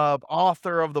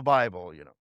author of the Bible?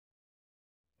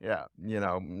 Yeah,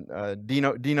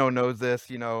 Dino knows this.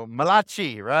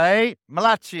 Malachi, right?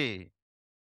 Malachi.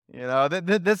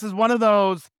 This is one of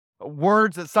those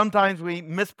words that sometimes we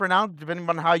mispronounce depending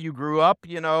on how you grew up.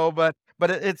 But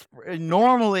it's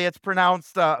normally it's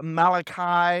pronounced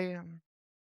Malachi.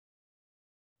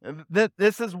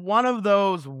 This is one of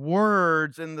those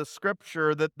words in the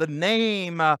scripture that the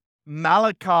name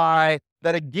Malachi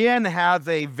that again has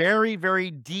a very,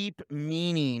 very deep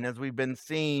meaning, as we've been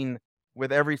seeing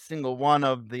with every single one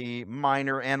of the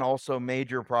minor and also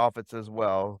major prophets as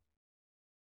well.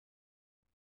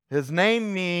 His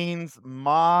name means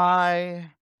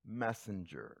my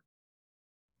messenger.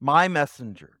 My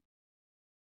messenger.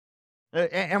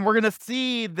 And we're going to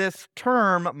see this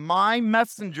term, my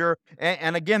messenger.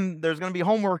 And again, there's going to be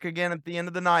homework again at the end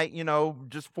of the night,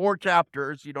 just 4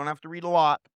 chapters. You don't have to read a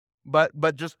lot,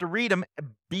 but just to read them,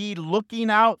 be looking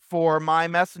out for my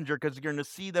messenger, because you're going to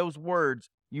see those words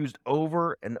used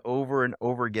over and over and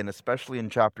over again, especially in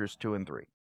chapters 2 and 3.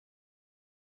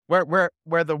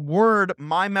 Where the word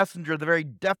my messenger, the very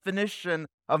definition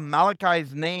of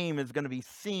Malachi's name, is going to be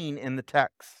seen in the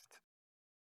text.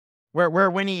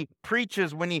 Where when he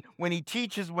preaches, when he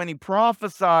teaches, when he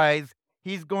prophesies,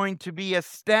 he's going to be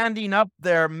standing up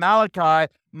there,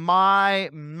 Malachi, my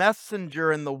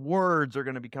messenger, and the words are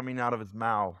going to be coming out of his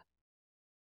mouth.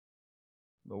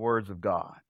 The words of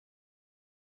God.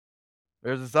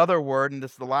 There's this other word, and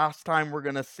this is the last time we're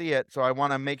going to see it, so I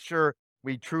want to make sure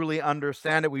we truly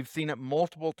understand it. We've seen it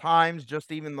multiple times, just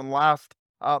even the last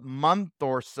month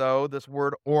or so, this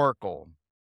word oracle.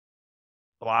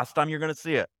 The last time you're going to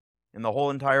see it in the whole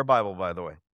entire Bible, by the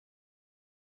way.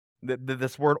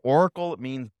 This word oracle, it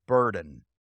means burden.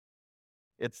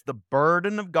 It's the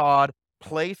burden of God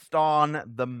placed on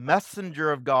the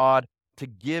messenger of God to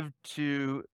give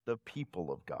to the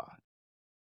people of God.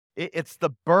 It's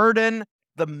the burden,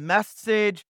 the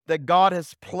message that God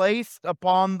has placed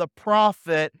upon the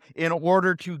prophet in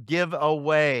order to give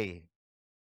away.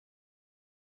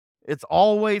 It's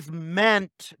always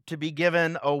meant to be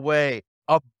given away.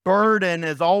 A burden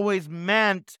is always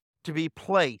meant to be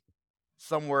placed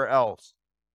somewhere else.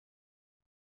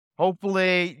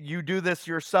 Hopefully you do this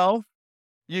yourself.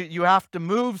 You have to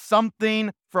move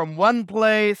something from one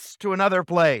place to another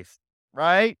place,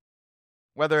 right?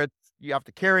 Whether it's you have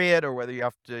to carry it, or whether you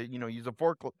have to, use a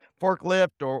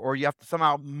forklift, or you have to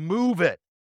somehow move it.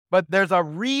 But there's a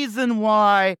reason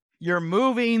why you're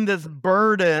moving this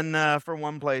burden from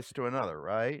one place to another,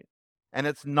 right? And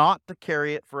it's not to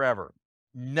carry it forever.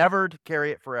 Never to carry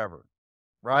it forever,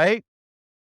 right?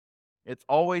 It's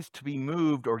always to be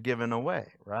moved or given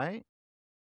away, right?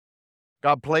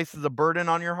 God places a burden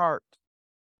on your heart.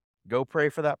 Go pray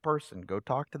for that person. Go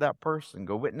talk to that person.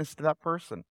 Go witness to that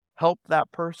person. Help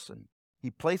that person. He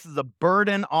places a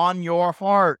burden on your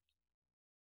heart.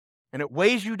 And it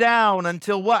weighs you down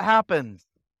until what happens?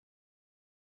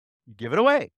 You give it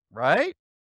away, right?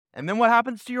 And then what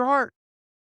happens to your heart?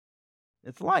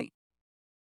 It's light.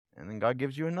 And then God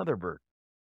gives you another burden.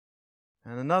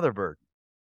 And another burden.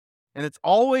 And it's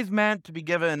always meant to be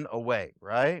given away,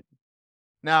 right?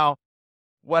 Now,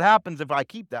 what happens if I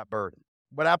keep that burden?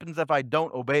 What happens if I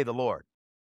don't obey the Lord?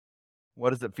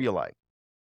 What does it feel like?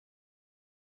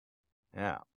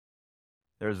 Yeah.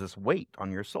 There's this weight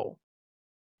on your soul.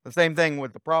 The same thing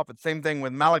with the prophets, same thing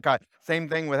with Malachi, same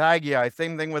thing with Haggai,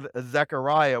 same thing with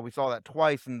Zechariah. We saw that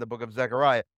twice in the book of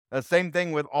Zechariah. The same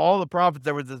thing with all the prophets.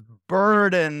 There was this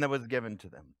burden that was given to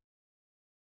them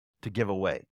to give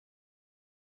away.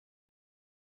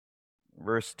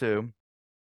 Verse 2,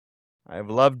 I have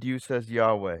loved you, says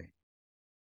Yahweh.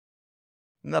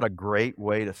 Isn't that a great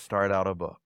way to start out a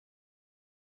book?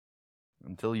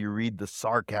 Until you read the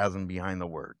sarcasm behind the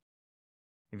word.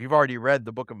 If you've already read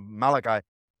the book of Malachi,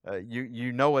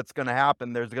 you know what's going to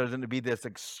happen. There's going to be this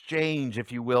exchange,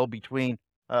 if you will, between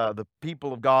the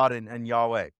people of God and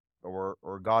Yahweh,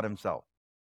 or God himself.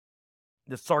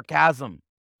 This sarcasm,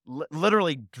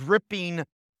 literally dripping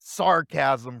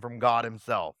sarcasm from God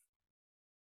himself.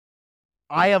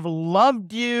 I have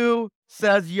loved you,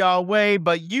 says Yahweh,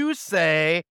 but you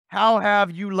say, how have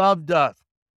you loved us?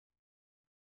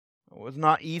 Was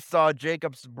not Esau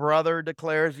Jacob's brother,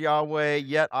 declares Yahweh,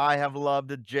 yet I have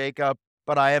loved Jacob,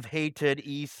 but I have hated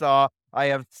Esau. I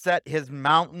have set his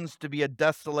mountains to be a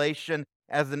desolation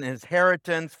as an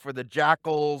inheritance for the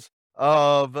jackals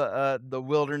of the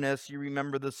wilderness. You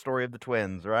remember the story of the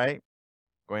twins, right?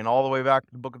 Going all the way back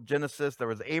to the book of Genesis, there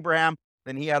was Abraham,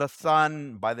 then he had a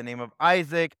son by the name of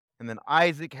Isaac, and then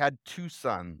Isaac had 2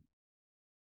 sons,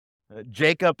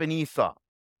 Jacob and Esau.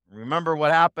 Remember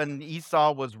what happened?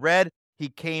 Esau was red. He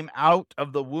came out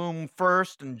of the womb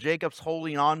first, and Jacob's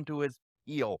holding on to his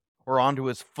heel or onto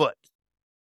his foot.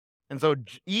 And so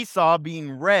Esau,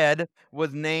 being red,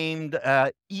 was named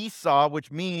Esau,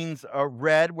 which means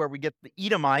red, where we get the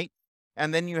Edomite.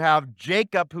 And then you have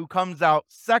Jacob, who comes out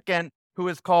second, who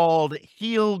is called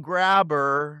heel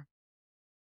grabber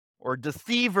or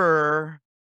deceiver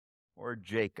or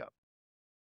Jacob,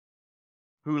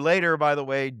 who later, by the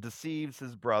way, deceives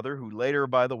his brother, who later,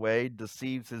 by the way,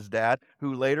 deceives his dad,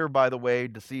 who later, by the way,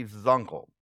 deceives his uncle.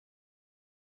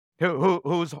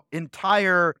 whose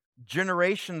entire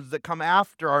generations that come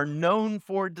after are known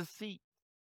for deceit,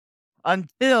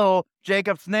 until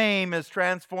Jacob's name is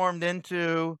transformed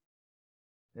into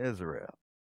Israel,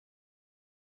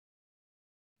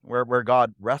 where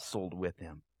God wrestled with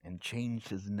him and changed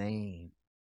his name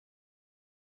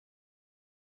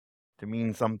to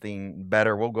mean something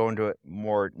better. We'll go into it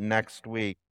more next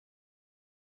week.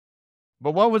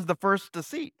 But what was the first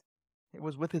deceit? It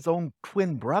was with his own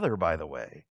twin brother, by the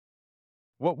way.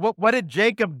 What did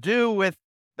Jacob do with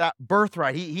that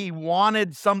birthright? He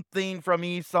wanted something from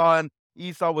Esau, and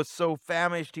Esau was so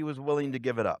famished he was willing to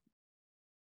give it up.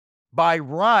 By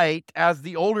right, as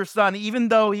the older son, even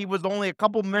though he was only a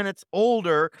couple minutes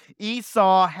older,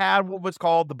 Esau had what was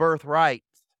called the birthright.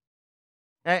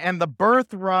 And the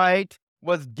birthright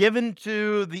was given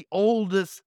to the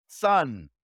oldest son.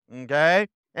 Okay?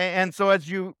 And so as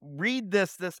you read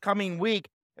this coming week,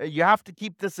 you have to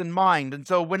keep this in mind. And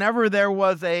so whenever there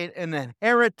was an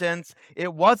inheritance,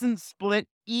 it wasn't split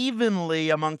evenly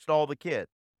amongst all the kids.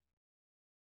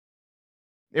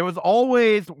 It was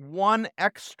always one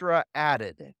extra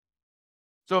added.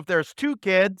 So if there's 2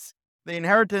 kids, the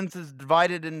inheritance is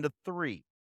divided into 3.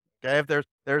 Okay, if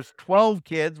there's 12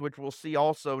 kids, which we'll see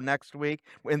also next week,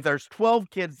 when there's 12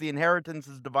 kids, the inheritance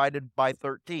is divided by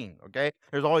 13. Okay,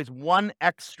 there's always one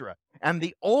extra, and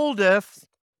the oldest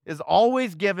is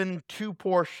always given 2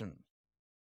 portions.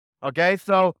 Okay,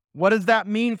 so what does that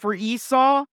mean for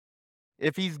Esau?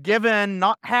 If he's given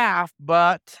not half,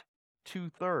 but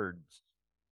 2/3.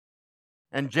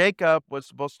 And Jacob was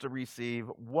supposed to receive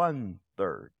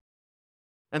 1/3.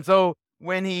 And so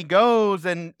when he goes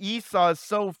and Esau is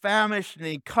so famished and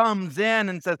he comes in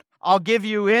and says, I'll give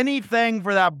you anything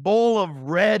for that bowl of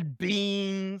red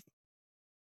beans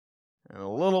and a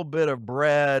little bit of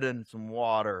bread and some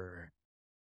water.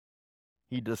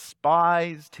 He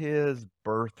despised his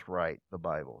birthright, the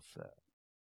Bible says,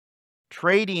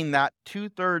 trading that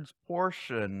 2/3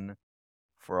 portion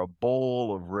for a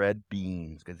bowl of red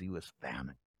beans because he was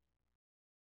famished.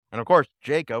 And of course,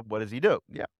 Jacob, what does he do?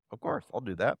 Yeah, of course, I'll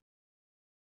do that.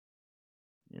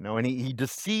 And he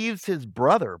deceives his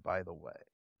brother, by the way,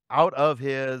 out of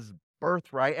his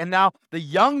birthright. And now the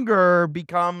younger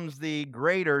becomes the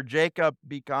greater. Jacob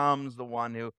becomes the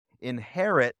one who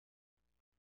inherits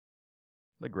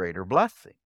the greater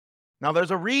blessing. Now,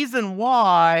 there's a reason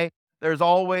why there's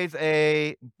always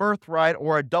a birthright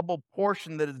or a double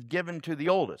portion that is given to the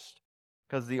oldest,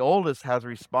 because the oldest has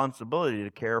responsibility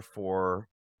to care for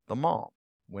the mom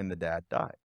when the dad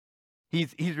died.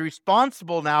 He's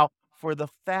responsible now for the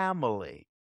family.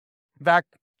 In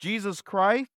fact, Jesus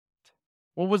Christ,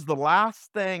 what was the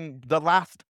last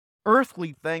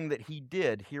earthly thing that he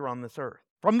did here on this earth?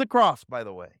 From the cross, by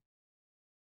the way.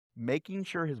 Making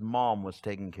sure his mom was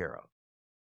taken care of.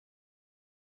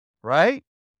 Right?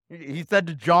 He said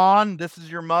to John, this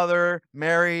is your mother.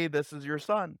 Mary, this is your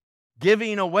son.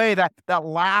 Giving away that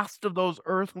last of those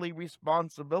earthly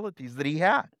responsibilities that he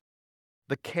had.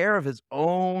 The care of his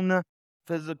own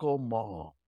physical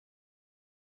mom.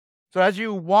 So as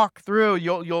you walk through,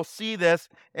 you'll see this.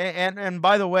 And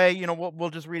by the way, we'll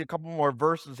just read a couple more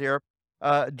verses here,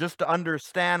 just to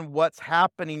understand what's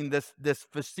happening. This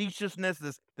facetiousness,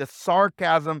 this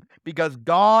sarcasm, because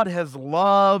God has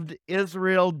loved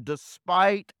Israel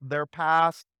despite their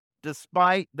past,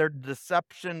 despite their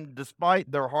deception, despite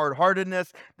their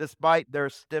hard-heartedness, despite their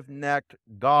stiff-necked.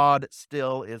 God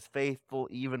still is faithful,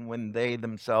 even when they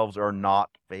themselves are not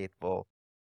faithful.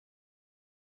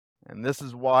 And this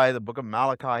is why the book of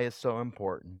Malachi is so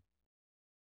important.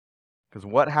 Because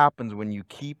what happens when you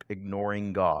keep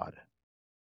ignoring God?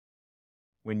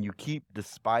 When you keep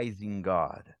despising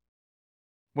God?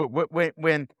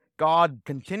 When God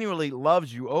continually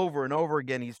loves you over and over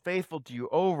again, he's faithful to you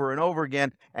over and over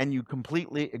again, and you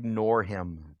completely ignore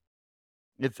him.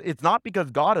 It's not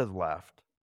because God has left,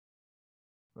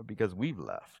 but because we've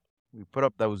left. We put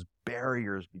up those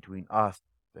barriers between us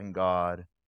and God,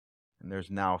 and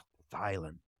there's now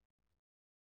silence.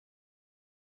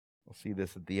 We'll see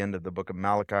this at the end of the book of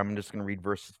Malachi. I'm just going to read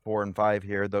verses 4 and 5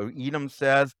 here. Though Edom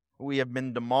says, we have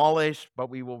been demolished, but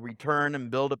we will return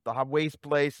and build up the waste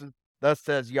places. Thus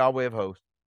says Yahweh of hosts.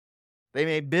 They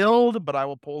may build, but I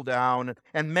will pull down,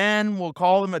 and men will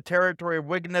call them a territory of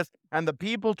wickedness, and the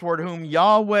people toward whom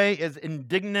Yahweh is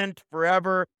indignant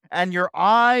forever. And your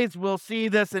eyes will see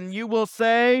this, and you will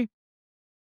say,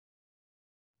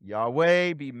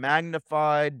 Yahweh be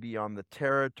magnified beyond the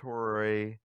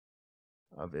territory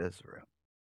of Israel.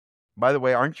 By the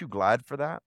way, aren't you glad for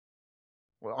that?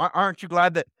 Well, aren't you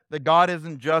glad that God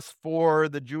isn't just for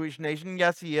the Jewish nation?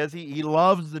 Yes, he is. He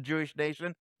loves the Jewish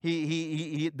nation,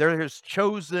 They're his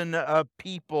chosen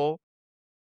people.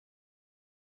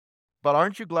 But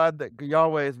aren't you glad that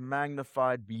Yahweh is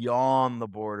magnified beyond the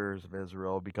borders of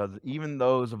Israel? Because even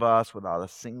those of us without a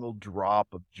single drop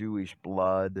of Jewish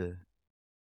blood,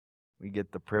 we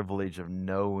get the privilege of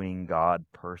knowing God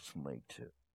personally too.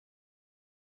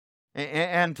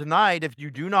 And tonight, if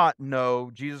you do not know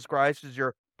Jesus Christ as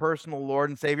your personal Lord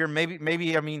and Savior,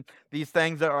 maybe I mean these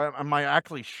things that am I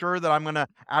actually sure that I'm going to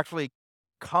actually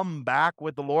come back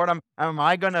with the Lord? Am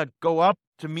I going to go up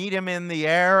to meet Him in the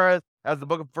air, as the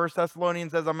book of First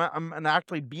Thessalonians says? I'm going to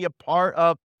actually be a part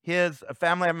of His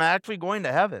family. I'm actually going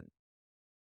to heaven.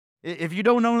 If you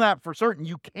don't know that for certain,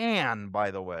 you can. By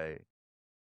the way,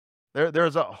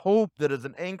 there's a hope that is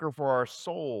an anchor for our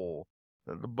soul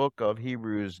that the book of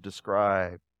Hebrews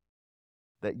describes,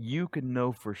 that you can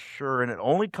know for sure, and it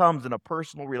only comes in a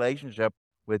personal relationship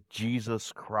with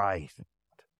Jesus Christ,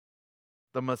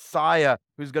 the Messiah,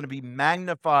 who's going to be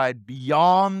magnified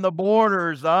beyond the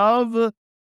borders of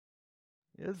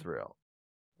Israel.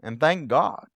 And thank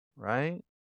God, right?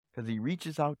 Because He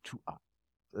reaches out to us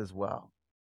as well.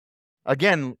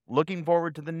 Again, looking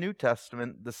forward to the New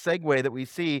Testament, the segue that we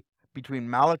see between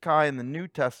Malachi and the New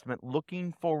Testament,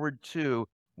 looking forward to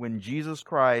when Jesus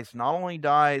Christ not only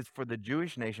dies for the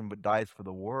Jewish nation, but dies for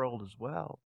the world as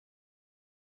well.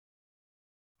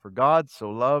 For God so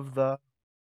loved the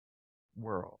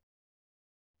world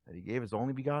that He gave His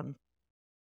only begotten.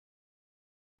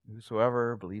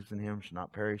 Whosoever believes in Him should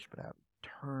not perish, but have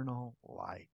eternal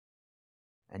life.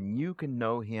 And you can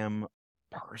know Him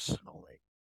personally.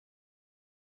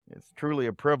 It's truly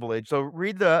a privilege. So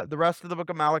read the rest of the book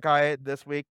of Malachi this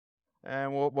week,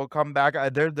 and we'll come back.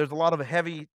 There's a lot of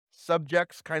heavy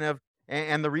subjects, kind of,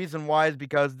 and the reason why is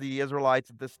because the Israelites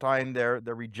at this time they're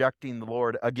rejecting the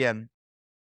Lord again.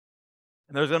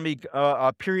 And there's going to be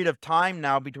a period of time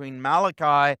now between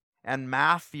Malachi and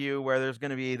Matthew where there's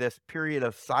going to be this period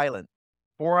of silence,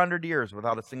 400 years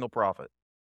without a single prophet.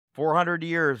 400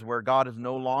 years where God is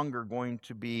no longer going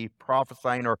to be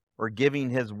prophesying or giving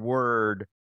His word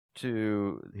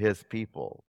to His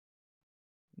people.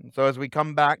 And so as we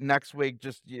come back next week,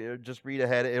 just read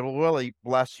ahead. It'll really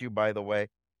bless you, by the way.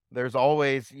 There's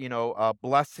always,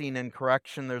 blessing in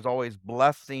correction. There's always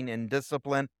blessing in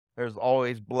discipline. There's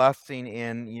always blessing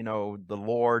in, the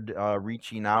Lord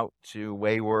reaching out to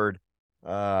wayward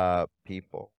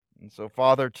people. And so,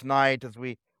 Father, tonight as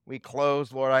we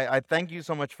close, Lord, I thank You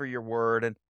so much for Your word.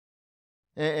 And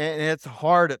it's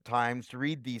hard at times to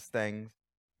read these things.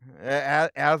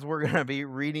 As we're going to be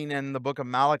reading in the book of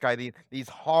Malachi, these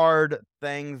hard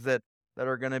things that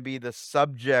are going to be the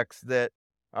subjects that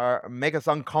make us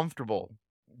uncomfortable,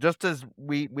 just as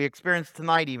we experienced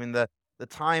tonight, even the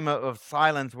time of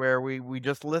silence where we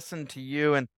just listen to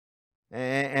You,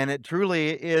 and it truly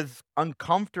is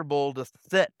uncomfortable to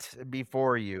sit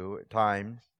before You at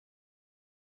times,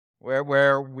 where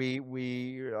we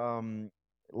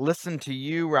listen to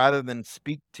You rather than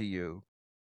speak to You.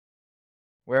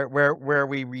 Where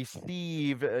we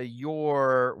receive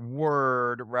Your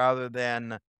word rather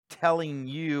than telling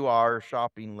You our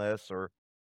shopping list. So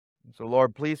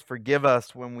Lord, please forgive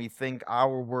us when we think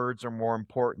our words are more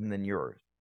important than Yours.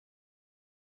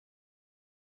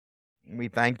 We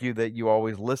thank You that You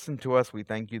always listen to us. We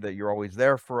thank You that You're always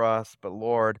there for us. But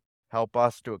Lord, help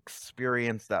us to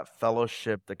experience that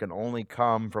fellowship that can only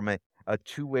come from a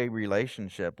two-way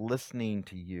relationship, listening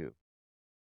to You.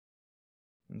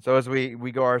 And so as we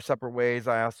go our separate ways,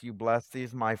 I ask You bless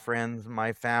these, my friends,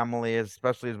 my family,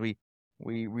 especially as we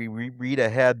read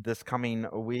ahead this coming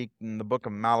week in the book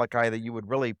of Malachi, that You would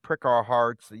really prick our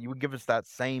hearts, that You would give us that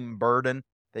same burden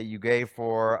that You gave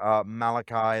for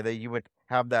Malachi, that You would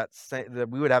have that that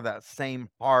we would have that same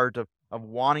heart of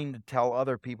wanting to tell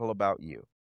other people about You.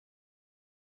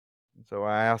 And so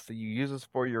I ask that You use us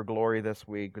for Your glory this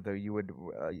week, that You would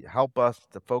help us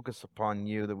to focus upon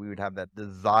You, that we would have that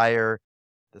desire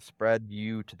to spread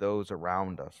You to those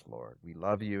around us, Lord. We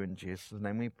love You. In Jesus'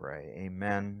 name we pray.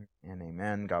 Amen and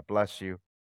amen. God bless you.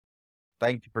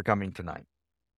 Thank you for coming tonight.